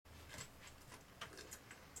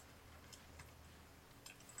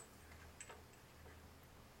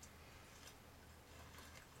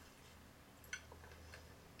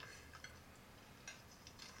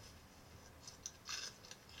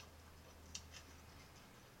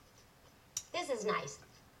is nice.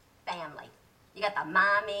 Family. You got the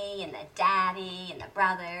mommy and the daddy and the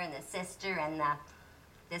brother and the sister and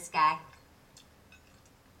this guy.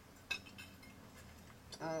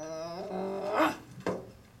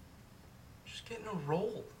 Just getting a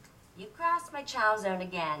roll. You crossed my chow zone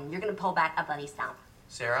again. You're gonna pull back a bloody stump.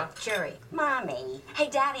 Sarah? Jerry. Mommy. Hey,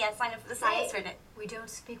 Daddy, I signed up for the science fair. We don't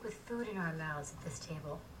speak with food in our mouths at this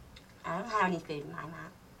table. I don't have any food in my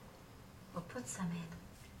mouth. We'll put some in.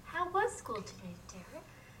 How was school today, Derek?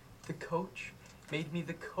 The coach made me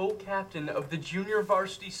the co-captain of the junior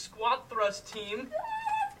varsity squat thrust team.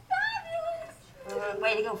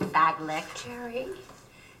 Way to go, fag lick. Jerry,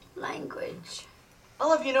 language.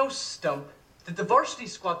 I'll have you know, Stump, that the varsity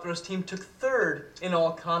squat thrust team took 3rd in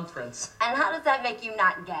all conference. And how does that make you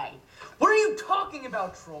not gay? What are you talking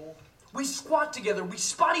about, troll? We squat together, we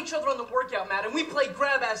spot each other on the workout mat, and we play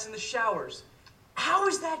grab ass in the showers. How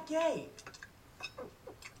is that gay?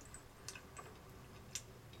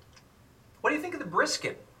 What do you think of the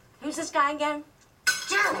brisket? Who's this guy again?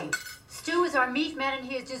 Jerry! Stu is our meat man and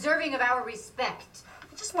he is deserving of our respect.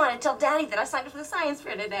 I just wanted to tell Daddy that I signed up for the science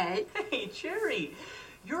fair today. Hey, Jerry,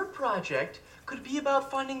 your project could be about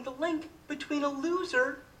finding the link between a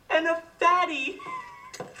loser and a fatty.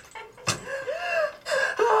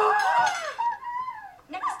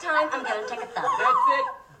 Next time, I'm gonna take a thumb. That's it.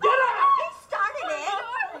 Get out!